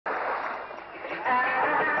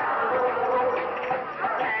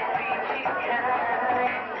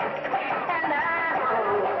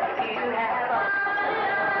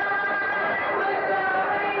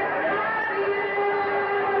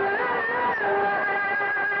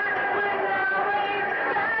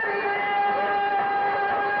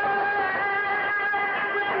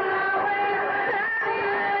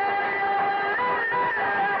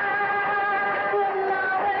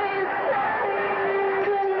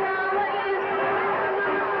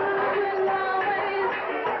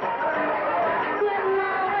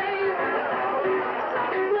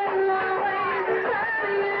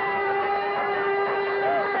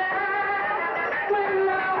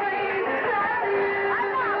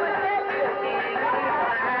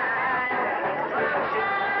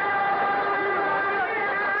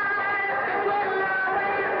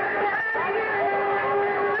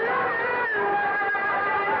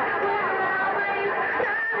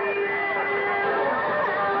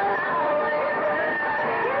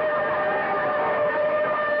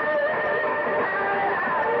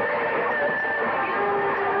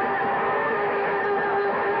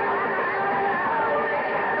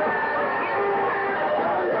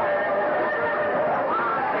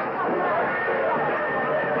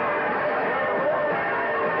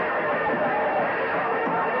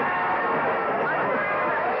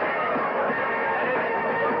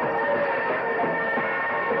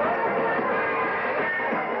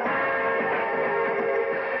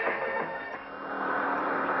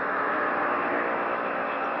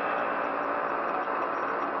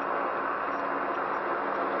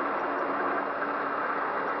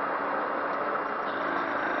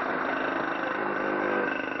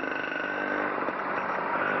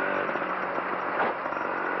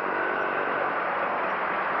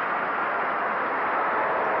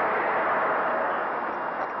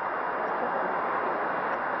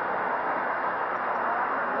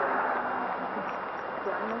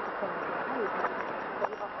zaman ka kan da kai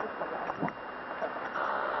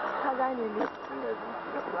ka gane ne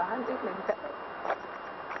ba hancin ka ne kaɗai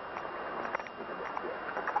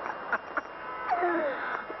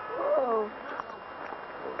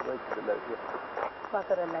ba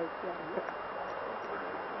ka da lafiya ne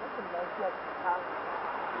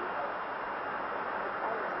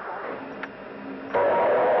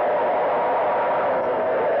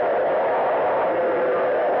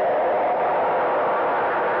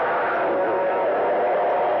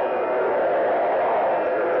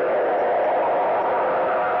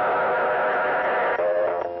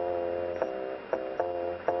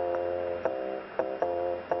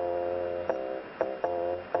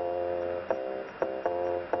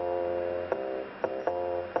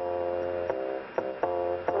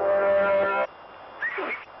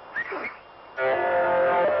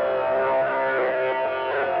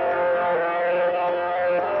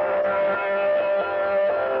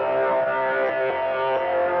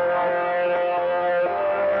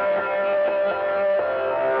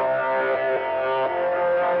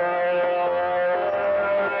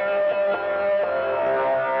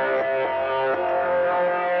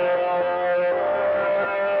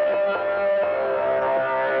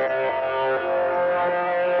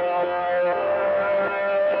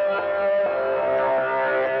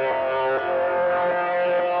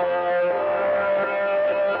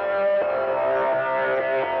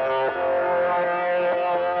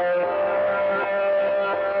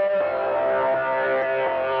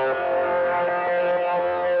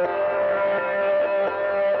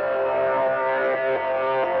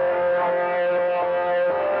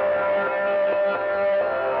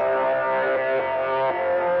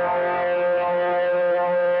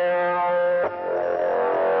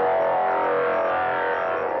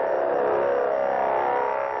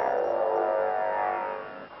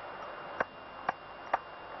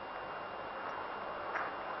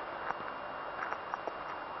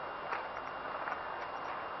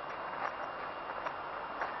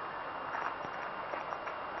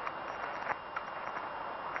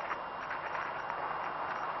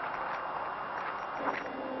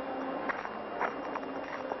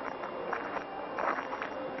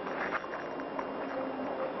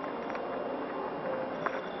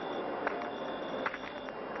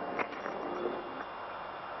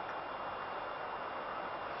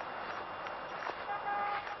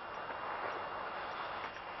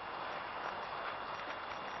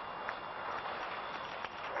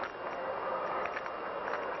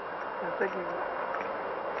sake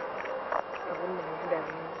abin da ya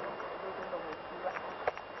dame ni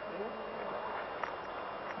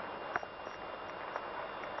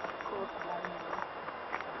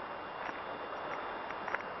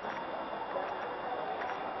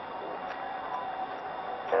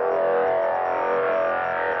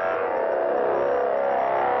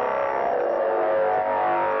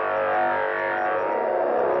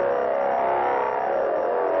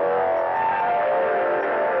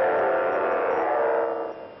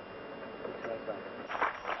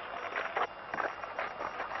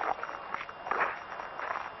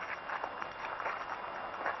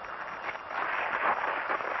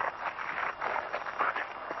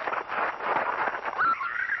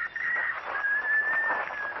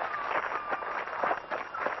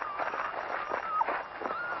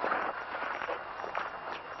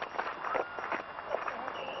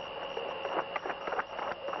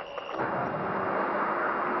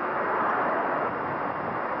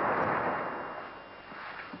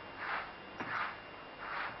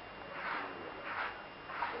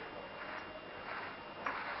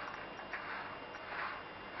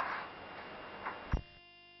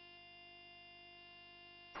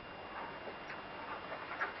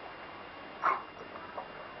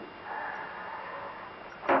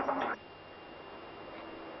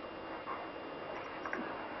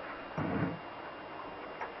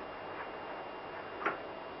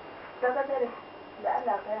sakatare da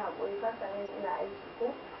Allah kai haƙuri ka same ni ina aiki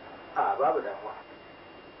ko? A babu damuwa.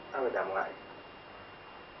 Babu damuwa aiki.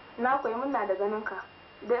 Na koyi murna da ganin ka.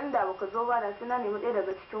 Idan inda baka zo ba da sai na nemi ɗaya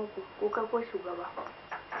daga cikin ku ko kai ko shugaba.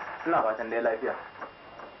 Ina fatan dai lafiya.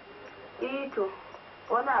 To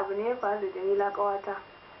wani abu ne ya faru da Jamila ƙawata.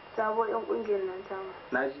 Sabo yan ƙungiyar nan tamu.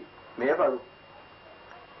 Na ji. Me ya faru?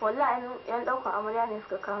 Wallahi yan ɗaukar amarya ne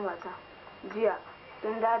suka kama ta. Jiya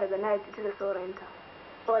sun dawo daga night ita da saurayinta.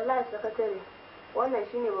 Wallahi sakatare wannan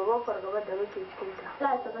shine babban fargabar da muke cikin ta.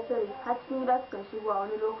 Wallahi sakatare har cikin gida sukan shigo a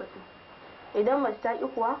wani lokacin. Idan mace ta ki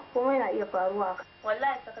kuwa komai na iya faruwa.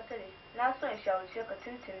 Wallahi sakatare na so in shawarce ka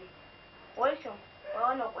tuntuni. Wai shin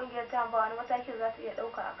wannan kungiyar ta ba wani matakin za ta iya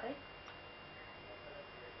dauka a kai?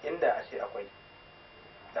 Inda ashe akwai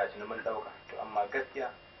da shi mun dauka to amma gaskiya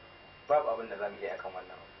babu abin da zamu iya akan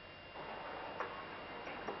wannan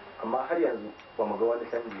amma har yanzu ba mu ga wani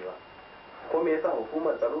canji ba ko me yasa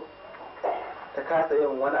hukumar tsaro ta kasa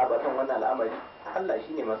yin wani abu kan wannan al'amari Allah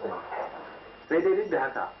shine masani sai dai duk da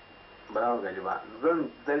haka ba za mu gaji ba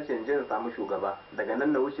zan zarce je in samu shugaba daga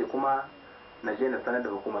nan na wuce kuma na je na sanar da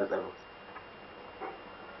hukumar tsaro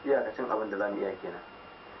iyakacin abin da za mu iya kenan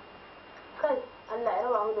kai Allah ya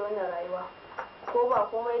raba mu da wannan rayuwa ko ba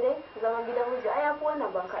komai dai zaman gidan miji ai yafi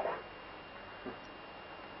wannan ban kada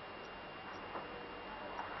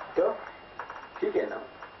to shikenan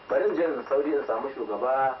bari in je in sauri in samu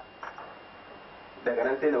shugaba daga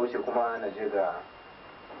nan sai na wuce kuma na je ga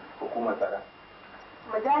hukumar tsara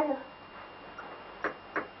Majahir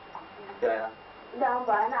yaya da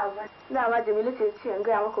ba ana abu da ma Jamilu ce in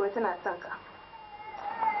gaya maka wai tana son ka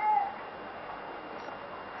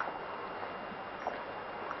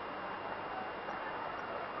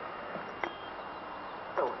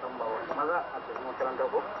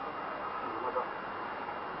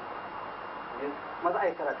maza a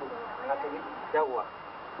yi karatu a tabi yawwa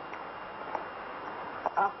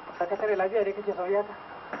sakatare lafiya dai kake sauri haka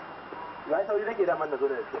ya sauri nake da man na zo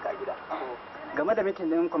da suke ka gida game da mitin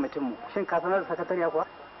din kwamitin mu shin ka sanar da sakatariya kuwa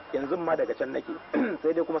yanzu ma daga can nake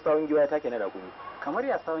sai dai kuma sawun giwa ya take na ragumi kamar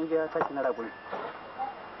ya sawun giwa ya take na ragumi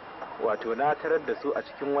wato na tarar da su a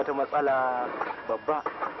cikin wata matsala babba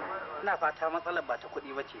ina fata matsalar ba ta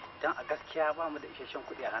kuɗi ba ce don a gaskiya ba mu da isasshen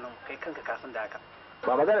kuɗi a hannun kai kanka kasan da haka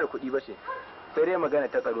ba maganar kuɗi ba ce sai dai magana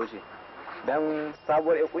ta tsaro ce dan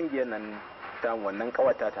sabuwar ƴan kungiyar nan ta wannan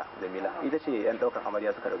kawata ta Jamila ita ce yan daukan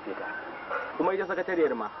amarya suka dauke ta kuma ita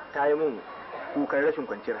sakatariyar ma ta yi mun kukan rashin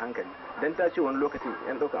kwanciyar hankali dan ta ce wani lokacin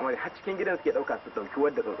yan daukan amarya har cikin gidan suke dauka su dauki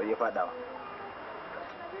wadda tsautsayi ya fadawa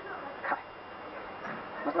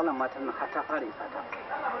matsalar matan nan har ta fara isa ta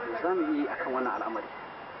za mu yi akan wannan al'amari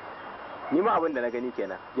ni ma abin da na gani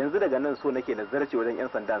kenan yanzu daga nan so nake da zarce wajen yan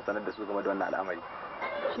sanda sanar da su game da wannan al'amari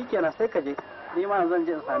shikenan sai ka je ni ma zan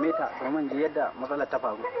je in same ta domin ji yadda matsalar ta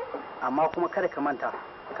faru amma kuma kada ka manta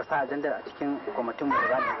ka sa ajandar a cikin kwamitin mu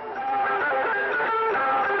da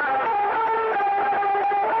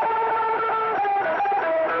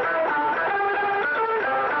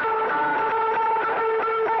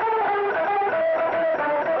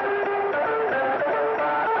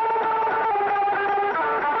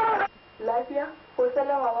lafiya ko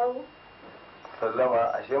sallama babu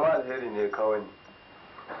sallama ashe ma alheri ne kawai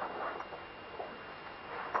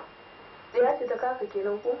ya ce ta kaka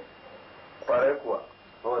kenan ko kwarai kuwa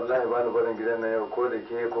wallahi ba ni barin gidan na yau ko da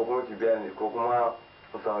ke ko kuma ki biya ni ko kuma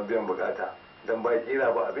ku samu biyan bukata dan ba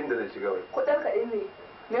kira ba abin da zai shiga wai kudin ka ne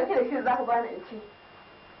me yake da shi za ka bani in ci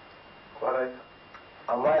kwarai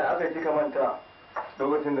amma ya aka kika manta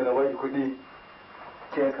lokacin da na baki kuɗi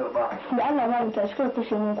ke karba da Allah ma mu tashi kai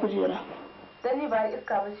kashe mun kujera dan ni ba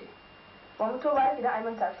iska bace ba mu to ba ki da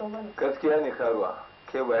aimin taso bane gaskiya ne karuwa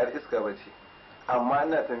ke bayar iska bace amma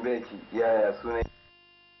ina tambaye ki yaya sunan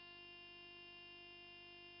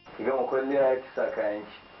ki gama kwalliya ki sa kayan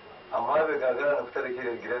ki amma bai gagara na fita da ke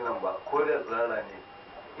daga gidan nan ba ko da tsirara ne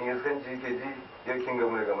in iskanci ke ji yau kin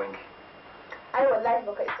gamu da gaman ki ai wallahi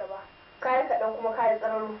baka isa ba kai kaɗan kuma kai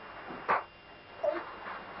tsararo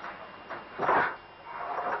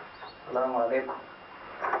Assalamu alaikum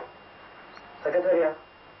sakatariya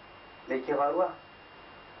da ke faruwa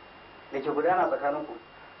da ke gudana tsakaninku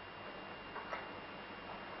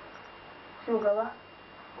shugaba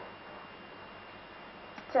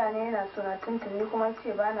cane yana suna tuntuni kuma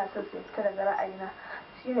ce ba na son su fita daga ra'ayina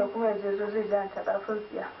shine kuma yanzu zo zai janta karfin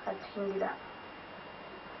tsiya a cikin gida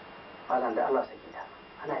malam da Allah sake ta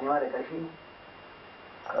ana nema da karfi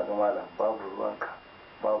kaga malam babu ruwanka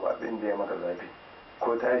babu abin da ya maka zafi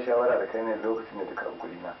ko ta yi shawara da kai ne lokacin da duka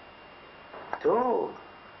kuɗi na to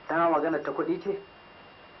ta magana ta kuɗi ce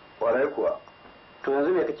warai kuwa to yanzu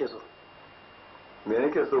me kake so me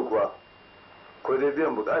nake so kuwa ko dai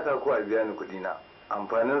biyan bukata ko a biya ni kuɗi na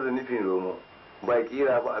amfanin zunufin romo ba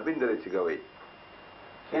kira ba abin da ci gawai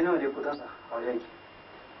ke nawa dai kudinsa a wajen ki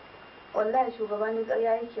wallahi shugaba ni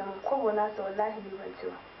ƙarya yake mun kobo nasa wallahi ni ban ci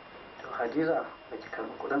ba to Hadiza ba ki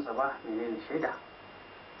karɓi kudinsa ba menene shaida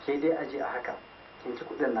ke dai aje a haka kin ci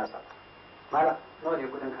kudin nasa mala nawa ne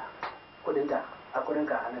kudinka kudinta a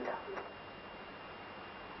kudinka a hannunta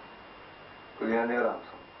kuɗi na naira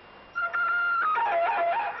 50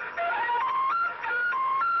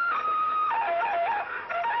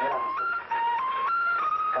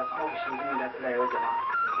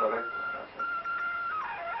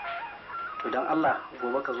 idan Allah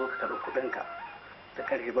gobe ka zo ka karɓi kuɗinka da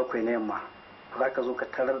ƙarfe 7 na yamma za ka zo ka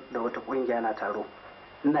tarar da wata ƙungiya na taro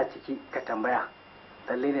ina ciki ka tambaya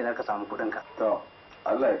lalle ne za ka samu kuɗinka to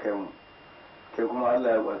Allah ya kai mu, kai kuma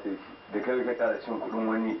Allah ya kwace ki da kai ka kara cin kudin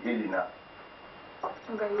wani iri na.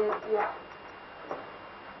 Gayyaciya.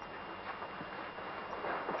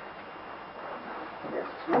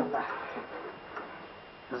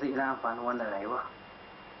 Yanzu ina amfanin wannan rayuwa,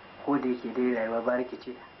 ko da yake dai rayuwa ba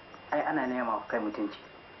rikice, ai ana nema kai mutunci.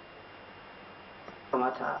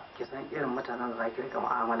 Kamata ki san irin mutanen da za ki rika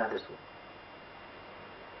mu'amala da su.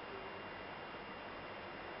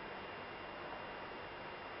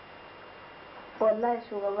 Wallahi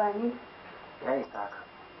shugaba ni Ya isa haka,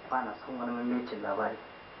 ba na son wani mamacin labari.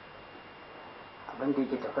 Abin da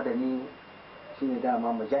yake tafa da ni shine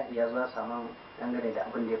dama mujahid ya zuwa samun dangane da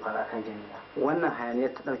abin da ya faru akan Jamila. Wannan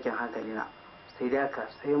hayaniyar ta ɗaukin hankali na, sai dai haka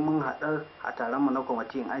sai mun haɗar a taron mu na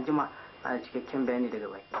kwamiti in an jima ana cikakken bayani daga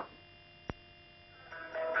baki.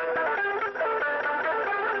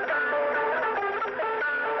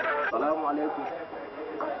 Salamu alaikum.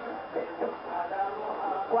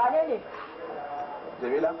 Wane ne?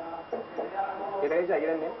 Jamila? Ina yi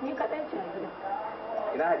gidan ne? Ni kaɗan ce a gidan.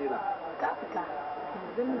 Ina Hadiza? Ta fita.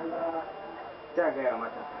 Yanzu nan. Ta gaya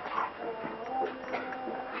mata.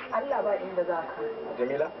 Allah ba inda za ka.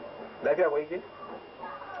 Jamila? Lafiya ko yake?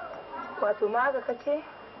 wato ma ga kace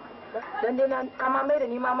dan dai na kama mai da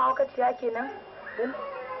ni ma mawakaciya kenan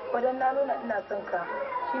wadan na nuna ina son ka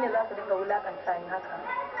shine za ka dinga wulakanta ni haka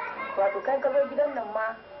wato kai ka zo gidan nan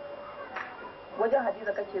ma wajen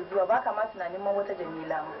Hadiza kake zuwa baka ma tunanin man wata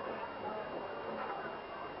Jamila ma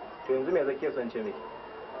to yanzu me zake son ce miki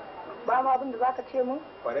ba ma abin da zaka ce mun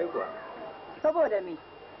kwarai kuwa saboda me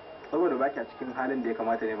saboda baki a cikin halin da ya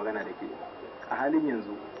kamata ne magana da ke a halin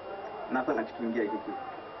yanzu na san a cikin giya kike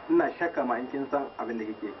ina shakka ma in kin san abin da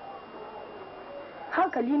kike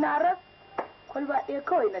hankali na ras kwalba ɗaya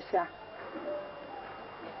kawai na sha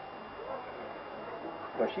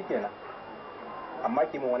to shikenan amma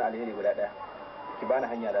ki min wani alheri guda ɗaya ki bani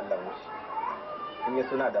hanya da Allah mushi in yi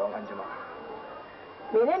suna da wani anjima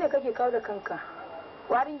menene kake kawo da kanka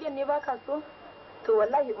warin gen ne baka so to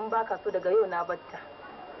wallahi in baka so daga yau na batta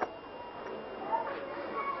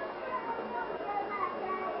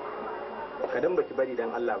kadan baki bari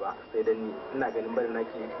dan Allah ba sai dan ni ina ganin bari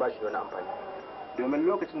naki ba shi da wani amfani domin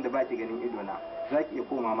lokacin da baki ganin ido na zaki iya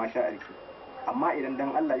koma ma sha'arki amma idan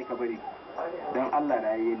dan Allah kika bari dan Allah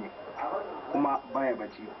rayaye ne kuma baya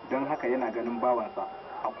bacci don haka yana ganin bawansa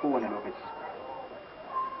a kowane lokaci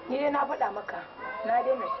ni dai na faɗa maka na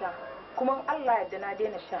daina sha kuma Allah yadda na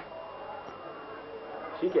daina sha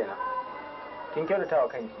shikenan kin kyautata wa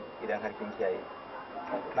kanki idan har kin kiyaye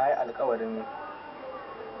na yi alkawarin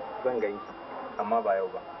zan ganki amma ba yau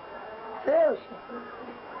ba sai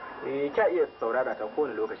yaushe kya iya saurara ta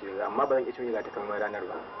kowane lokaci daga amma ba zan iya cewa ga ta kamar ranar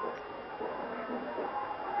ba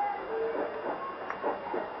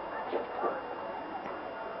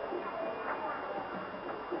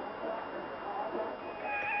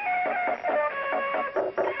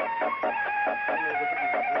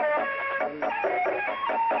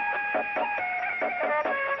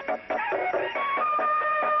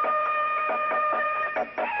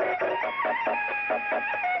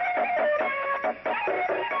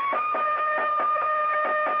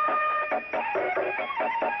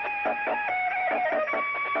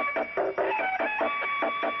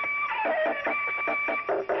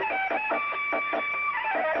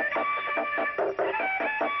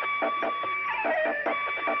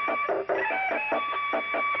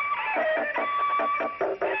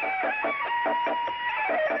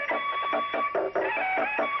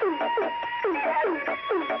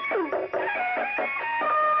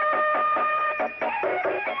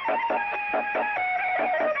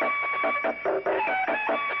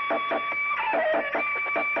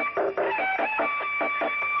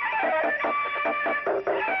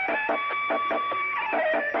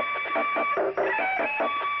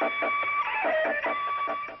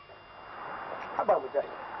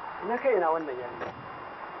ina kai ina wannan yari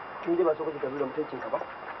kin ji ba so kake ka da mutuncin ka ba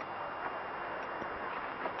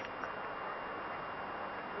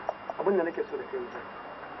abin da nake so da kai yanzu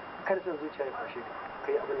kar san zuciya ya kwashe ka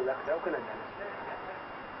kai abin da zaka dawo kana da nasi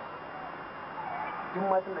duk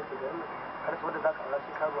matan da ke da wannan har su wanda zaka aura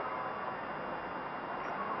sai ka ruwa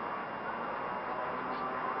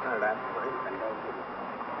kan ran bari an dawo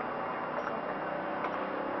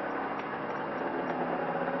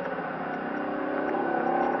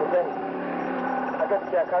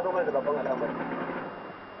gaskiya ka zo mana da babban al'amari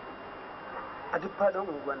a duk faɗin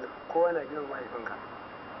unguwan nan kowa na gidan mahaifinka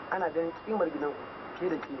ana ganin kimar gidan fiye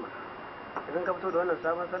da kima idan ka fito da wannan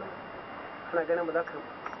sabon salon ana ganin ba za ka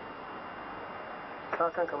sa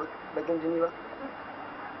kanka bakin jini ba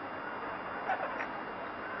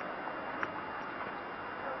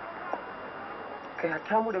kai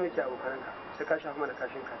hatta mu da muke abokananka sai ka shafa mana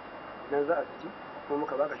kashin ka nan za a ji ko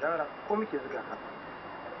muka baka shawara ko muke zuga ka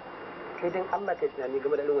kai dan Allah kai tunani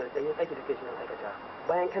game da irin wannan danyen aiki da kai shi nan aikata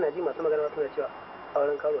bayan kana ji masu magana suna cewa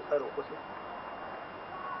auren karo tsarin kusa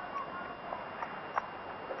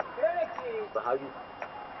sahabi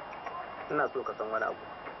ina so ka san wani abu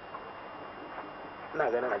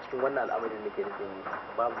ina ganin a cikin wannan al'amarin da ke nufin yi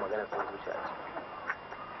babu magana san zuciya a ciki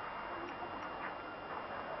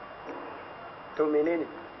to menene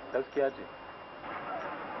gaskiya ce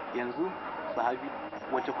yanzu sahabi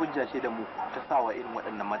wace hujja ce da mu ta sawa irin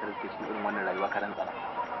waɗannan matan da suke cikin irin wannan rayuwa karan tsana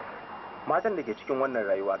matan da ke cikin wannan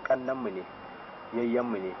rayuwa kannanmu ne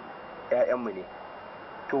yayyanmu ne ƴaƴanmu ne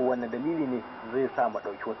to wanne dalili ne zai sa mu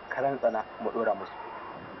ɗauki karan tsana mu ɗora musu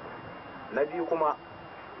na biyu kuma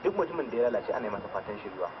duk mutumin da ya lalace ana yi masa fatan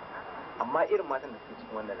shiriwa amma irin matan da suke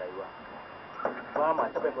cikin wannan rayuwa ba ma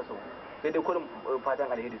taɓa masa sai dai kurin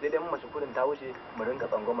fatan alheri sai dai mun mace kurin ta wuce mu rinka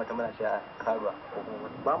tsangon mata muna sha karuwa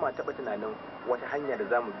ba ma taɓa tunanin wata hanya da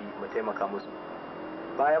zamu bi mu taimaka musu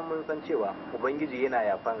bayan mun san cewa ubangiji yana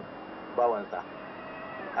yafan bawansa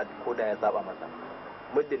a koda ya saba masa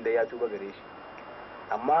muddin da ya tuba gare shi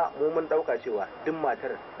amma mu mun ɗauka cewa duk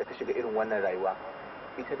matar da ta shiga irin wannan rayuwa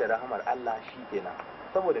ita da rahamar Allah shi kenan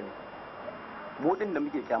saboda mu din da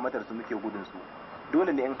muke kyamatar su muke gudun su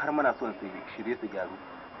dole ne in har muna son su shirye su gyaru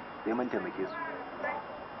sai mun taimake su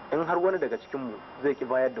in har wani daga cikin mu zai ki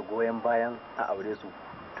bayar da goyon bayan a aure su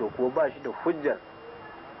to ko ba shi da hujjar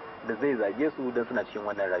da zai zage su don suna cikin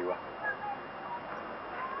wannan rayuwa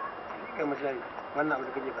kai mutane wannan abu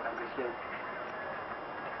da kake faɗa gaskiya ne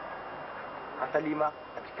asali ma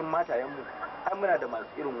a cikin matayenmu ai muna da masu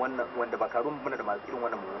irin wannan wanda ba karun muna da masu irin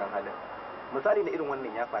wannan mummunan halin misali na irin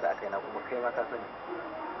wannan ya faru a kaina kuma kai ma ka sani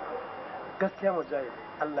gaskiya mujahid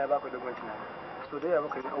Allah ya baka dogon tunani so da yawa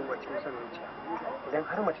muka yi abubuwa cikin son zuciya idan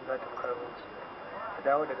har mace za ta fi karuwanci ta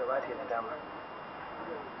dawo daga ba ta yi nadama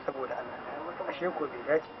saboda Allah ashe ko bai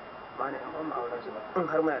dace ma na yan uwan auren su ba in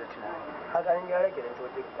har muna da tunani haka an gyara kenan ta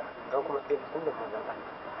wajen gida don kuma tsaye sun da manzon Allah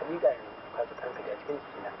hakika ne ka su kanka a cikin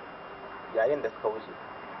jikina yayin da suka wuce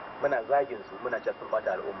muna zagin su muna cewa sun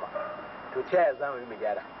bata al'umma to ta yaya zamu yi mu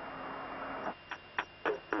gyara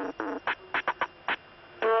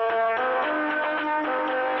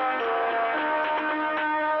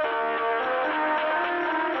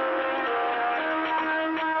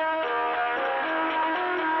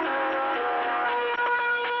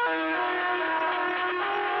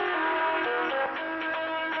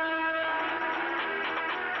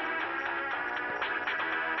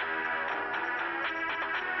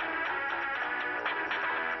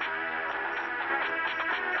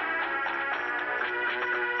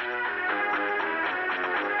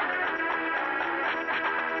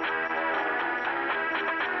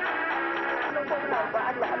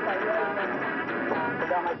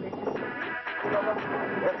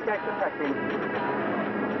gaskiya kin sa ke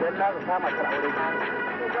dan na rufa matar aure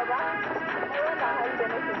to gaba ai wannan hali da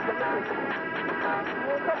nake da muke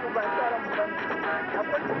mu kan mu ba sharan mu bane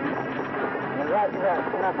akwai yanzu a kira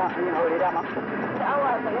ina son an yi aure dama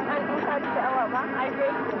sha'awa ka in an duka da sha'awa ma ai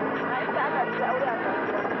dai ai ta ana da aure a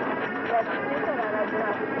kasuwa ya ci tana na jira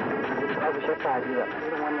babu shakka Hadiza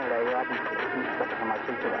irin wannan rayuwa din ba ta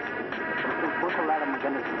kamace ki ba ko sauraron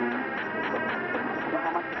maganar ki ya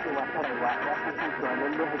kamata cewa ta rayuwa ya san kan cewa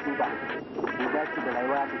lallai hakika bai dace da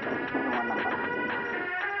rayuwa da ke cikin wannan ba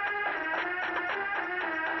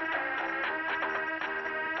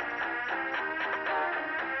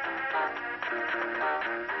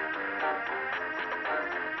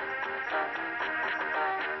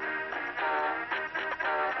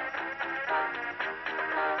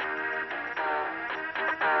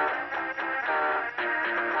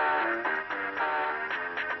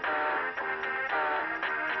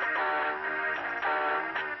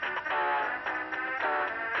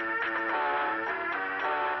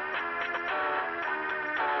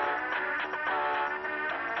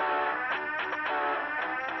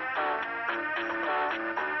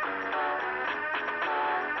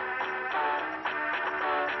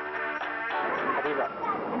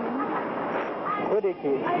da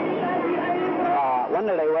yake a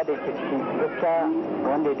wannan rayuwa da yake ciki gaskiya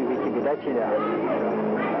wanda ya dubi ki bai dace da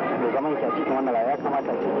zaman ki a cikin wannan rayuwa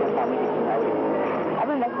kamata ki samu jikin aure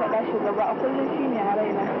abin da ka faɗa shugaba a kullum shine a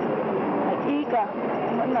raina hakika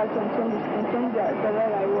ina son canza tsaron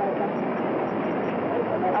rayuwata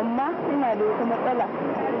amma ina da wata matsala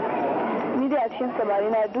ni dai a cikin samari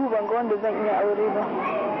na duban ga wanda zan iya aure ba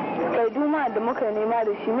kai duma da muka nema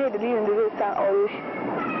da shi mai dalilin da zai sa aure shi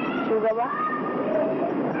shugaba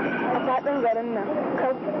a faɗin garin nan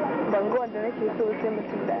kar ban ga wanda nake so sai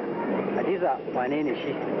mutum daya a Hadiza wane ne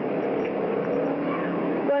shi?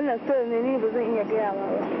 Wannan sir ne, ni ba zan iya gaya ma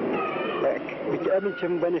ba. Biki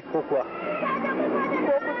amincin bane ko kuwa?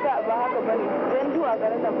 Ko kusa ba haka bane. Dan zuwa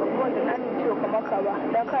garin nan ba kuma da nan ciwo kamar ka ba.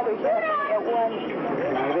 Dan ka dauke ni kamar ƴan uwa ne.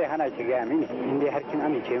 Me zai hana ki gaya mini in dai har kin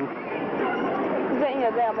amince mu? Zan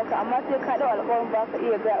iya gaya maka amma sai ka dau alƙawarin ba ka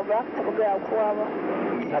iya gaya ba ka taɓa gaya kowa ba.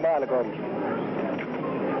 Na ba alƙawari.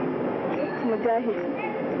 Mujahid.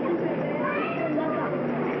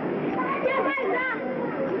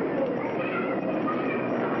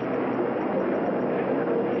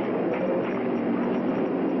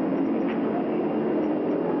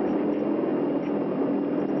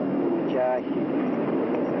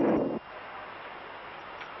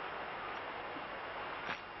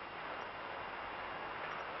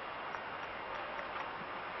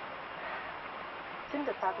 Tun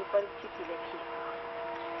da safe farin ciki nake,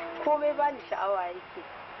 komai bani sha'awa yake,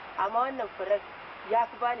 amma wannan furen ya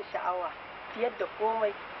fi bani sha'awa fiye da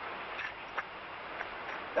komai.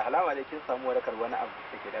 Da alama dai kin samu warakar wani abu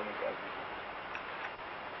da ke damun ki a zuciya.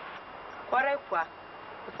 Kwarai kuwa,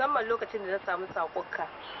 musamman lokacin da na samu saƙonka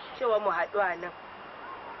cewa mu haɗu a nan.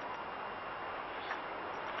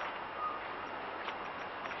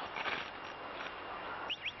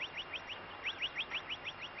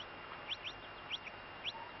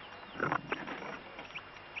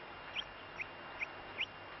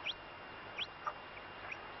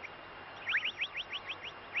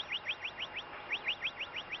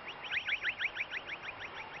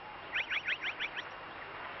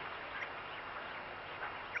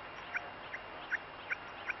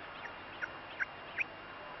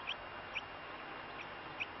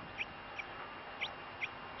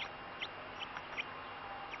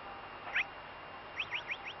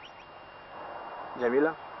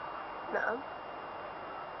 Jamila? Na'am.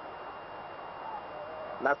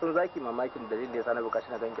 Na san zaki mamakin dalilin da yasa na bukaci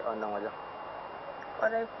na ganki a wannan wajen.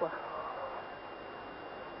 Kwarai kuwa.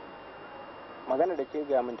 Magana da ke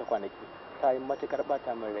gaya min ta kwanaki ta yi matukar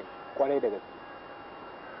bata min rai kwarai da gaske.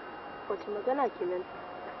 Wace magana kenan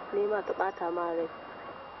nema ta bata ma rai?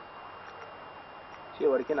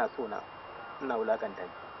 Cewar kina so na ina wulakanta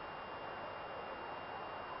ki.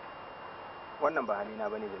 Wannan ba halina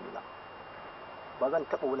bane Jamila. Ba zan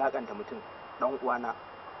taɓa wulakanta mutum ɗan uwana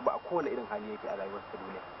ba a kowane irin hali yake a rayuwar ta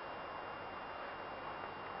duniya.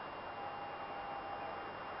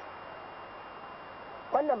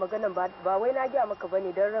 Wannan maganan ba wai na gaya maka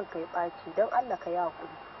bane don ranka ya ɓaci, don Allah ka yi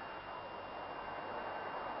hakuri.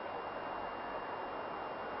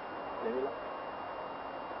 Jamila,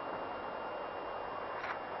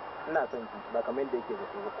 ina son ki ba kamar yadda yake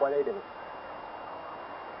zato ba kwarai da gaske.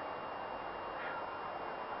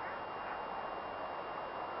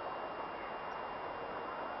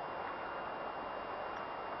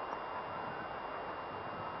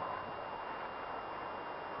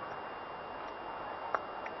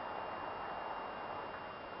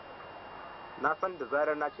 Na san da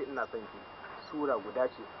zarar na ce ina son ki, sura guda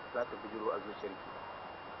ce za ta bijiro a zuciyarki,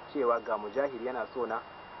 cewa ga Mujahid yana so na,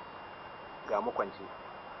 ga makwance.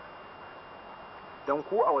 Don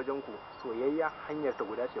ku a wajen ku soyayya hanyar ta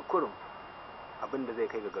guda ce kurum abin da zai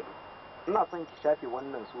kai ga gado. Ina son ki shafe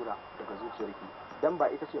wannan sura daga zuciyarki, dan ba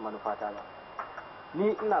ita ce manufata ba.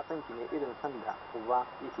 Ni ina son ki ne irin son da uba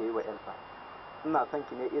yake yi wa ƴarsa. Ina son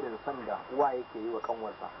ki ne irin son da uwa yake yi wa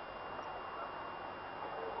kanwarsa.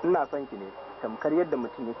 Ina son ki ne tamkar yadda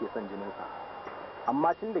mutum yake son jininsa.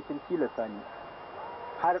 Amma tun da kin tilasta ni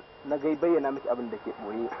har na gai bayyana miki abin da ke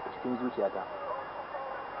ɓoye cikin zuciyata,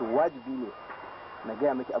 to wajibi ne na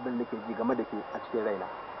gaya miki abin da ke ji game da ke a cikin raina.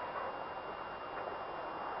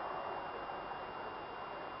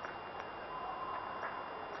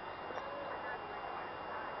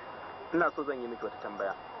 Ina so zan yi miki wata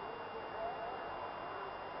tambaya.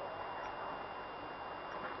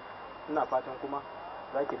 Ina fatan kuma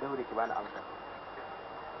za ki daure ki bani amsa.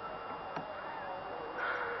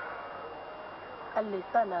 Allah ya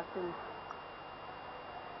sa na sani.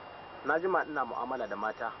 Na jima ina mu'amala da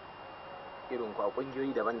mata irin ku a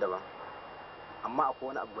ƙungiyoyi daban-daban, amma akwai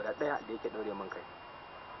wani abu guda ɗaya da yake ɗaure min kai.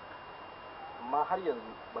 Amma har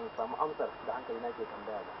yanzu ban samu amsar da hankali na ke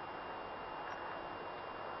tambaya ba.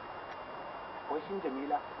 Wai shin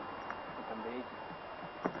Jamila, ki tambaye ki,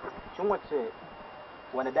 shin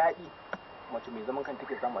wani daɗi mace mai zaman kanta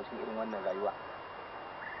take samu a cikin irin wannan rayuwa?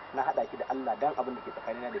 Na haɗa ki da Allah dan abin da ke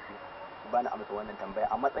tsakanina da ke, ki bani amsa wannan tambaya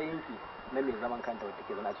a matsayin ki na mai zaman kanta wadda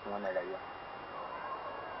take zama a cikin wannan rayuwa.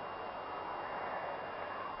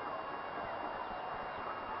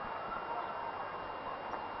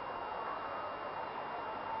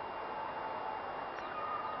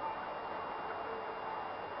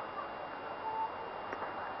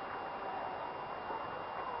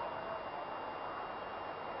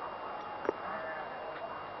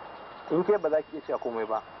 in ke ba za ki iya cewa komai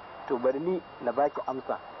ba to bari ni na baki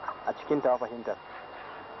amsa a cikin tawa fahimtar.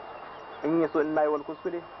 In yaso in nayi wani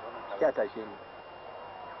kuskure ya tashe ni.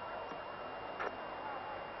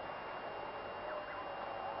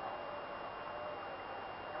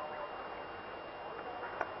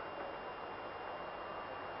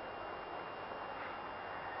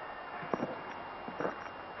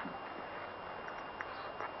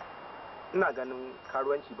 Ina ganin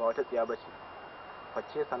karuwanci ba wata tsiya bace,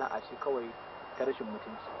 face sana'a ce kawai ta rashin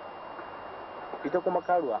mutunci. Ita kuma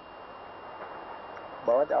karuwa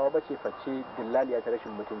ba wata awa bace face dillaliya ta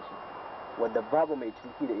rashin mutunci, wadda babu mai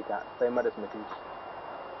ciniki da ita sai maras mutunci.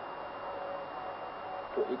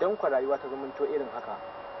 To idan kwa rayuwa ta zamanto irin haka,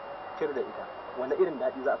 tir da ita, wanda irin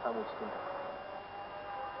daɗi za a samu cikinta.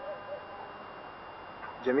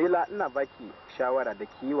 Jamila, ina baki shawara da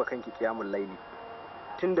ki yi wa kanki kiyamun laili.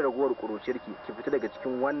 Tun da ragowar ƙuruciyarki ki fita daga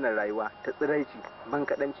cikin wannan rayuwa ta tsiraici,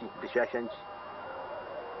 bankaɗanci da shashanci.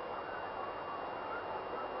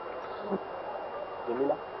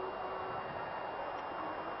 Jamila?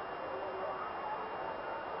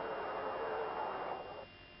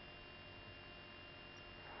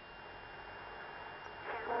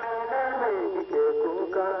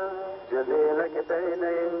 Jamila ki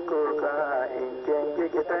tainayin kuka, in kinki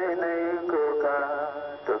ki tainayin kuka,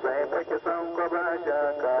 to sai fa ki san ko ba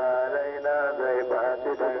shaka raina zai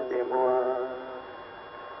baci dan dimuwa.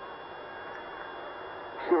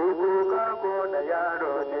 Shi kuka ko da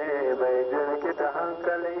yaro ne bai jirkita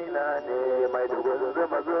hankali na ne, mai dugun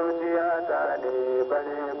zama zuciya ta ne,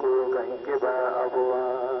 bare kukan ki ba abuwa.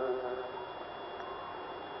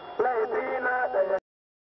 Laifi na ɗaya